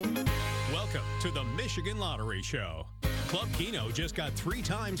Welcome to the Michigan Lottery Show. Club Keno just got 3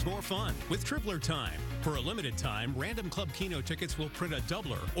 times more fun with Tripler Time. For a limited time, random Club Keno tickets will print a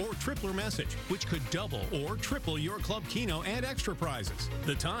doubler or tripler message, which could double or triple your Club Keno and extra prizes.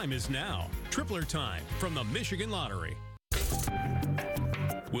 The time is now. Tripler Time from the Michigan Lottery.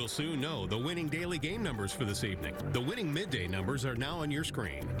 We'll soon know the winning daily game numbers for this evening. The winning midday numbers are now on your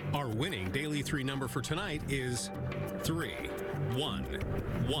screen. Our winning daily 3 number for tonight is 3, 1,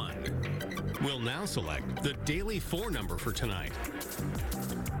 1. We'll now select the daily 4 number for tonight.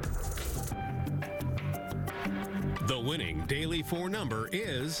 The winning daily 4 number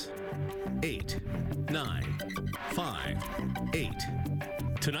is 8, 9, 5, 8.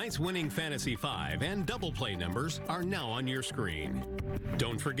 Tonight's winning Fantasy 5 and double play numbers are now on your screen.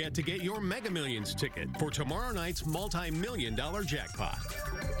 Don't forget to get your Mega Millions ticket for tomorrow night's multi-million-dollar jackpot.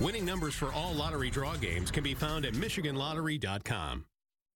 Winning numbers for all lottery draw games can be found at MichiganLottery.com.